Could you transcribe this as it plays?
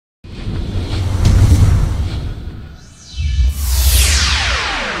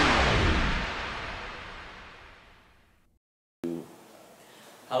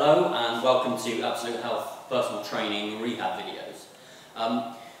and welcome to Absolute Health personal training and rehab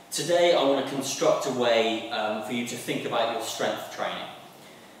videos. Today I want to construct a way for you to think about your strength training.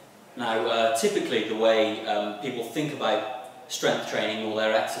 Now typically the way people think about strength training or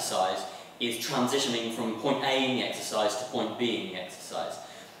their exercise is transitioning from point A in the exercise to point B in the exercise.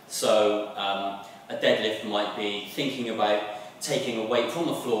 So a deadlift might be thinking about taking a weight from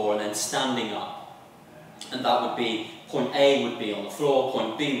the floor and then standing up. And that would be, point A would be on the floor,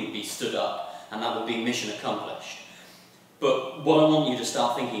 point B would be stood up, and that would be mission accomplished. But what I want you to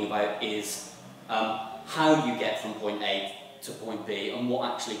start thinking about is how you get from point A to point B and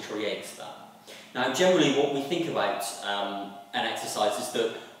what actually creates that. Now generally what we think about an exercise is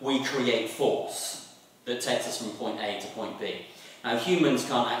that we create force that takes us from point A to point B. Now humans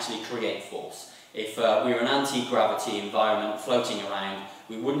can't actually create force. If we were an anti-gravity environment floating around,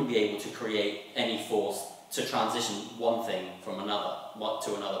 we wouldn't be able to create any force to transition one thing from another,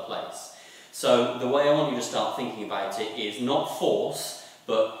 to another place. So the way I want you to start thinking about it is not force,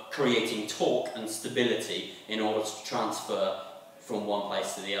 but creating torque and stability in order to transfer from one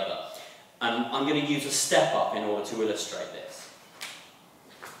place to the other. And I'm going to use a step up in order to illustrate this.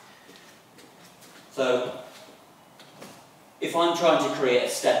 So if I'm trying to create a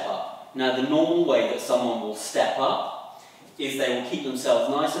step up, now the normal way that someone will step up is they will keep themselves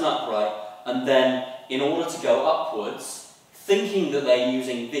nice and upright, and then in order to go upwards, thinking that they're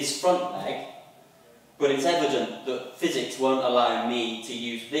using this front leg, but it's evident that physics won't allow me to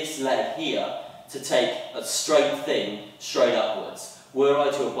use this leg here to take a straight thing straight upwards. Were I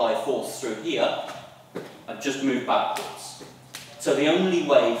to apply force through here, I'd just move backwards. So the only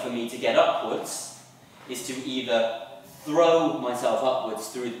way for me to get upwards is to either throw myself upwards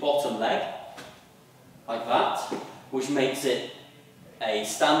through the bottom leg, like that, which makes it a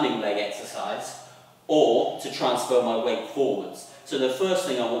standing leg exercise, or to transfer my weight forwards. So the first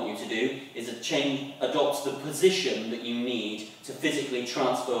thing I want you to do is adopt the position that you need to physically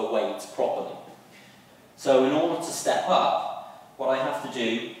transfer weight properly. So in order to step up, what I have to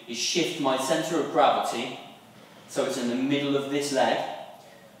do is shift my centre of gravity so it's in the middle of this leg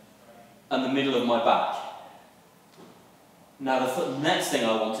and the middle of my back. Now the next thing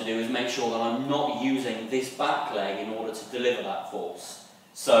I want to do is make sure that I'm not using this back leg in order to deliver that force.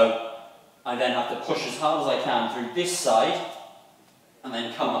 So I then have to push as hard as I can through this side and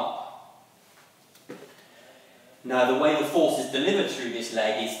then come up. Now the way the force is delivered through this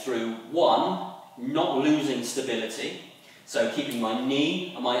leg is through, one, not losing stability, so keeping my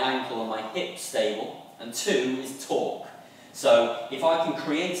knee and my ankle and my hip stable, and two is torque. So if I can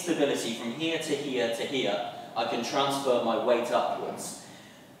create stability from here to here to here, I can transfer my weight upwards.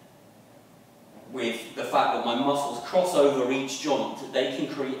 With the fact that my muscles cross over each joint, they can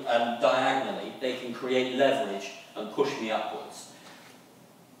create, diagonally, they can create leverage and push me upwards.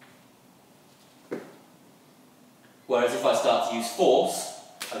 Whereas if I start to use force,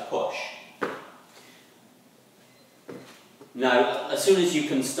 I push. Now, as soon as you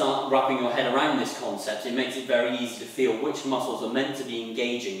can start wrapping your head around this concept, it makes it very easy to feel which muscles are meant to be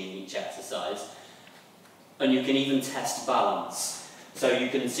engaging in each exercise, and you can even test balance. So you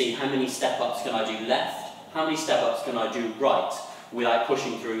can see how many step-ups can I do left, how many step-ups can I do right, without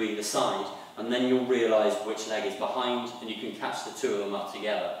pushing through either side, and then you'll realise which leg is behind, and you can catch the two of them up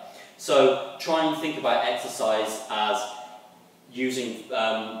together. So try and think about exercise as using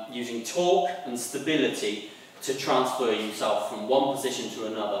torque and stability to transfer yourself from one position to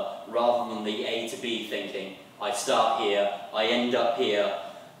another, rather than the A to B thinking, I start here, I end up here,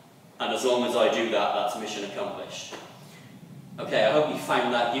 and as long as I do that, that's mission accomplished. Okay, I hope you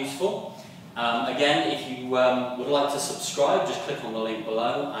found that useful. Again, if you would like to subscribe, just click on the link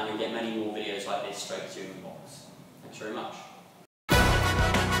below and you'll get many more videos like this straight to your inbox. Thanks very much.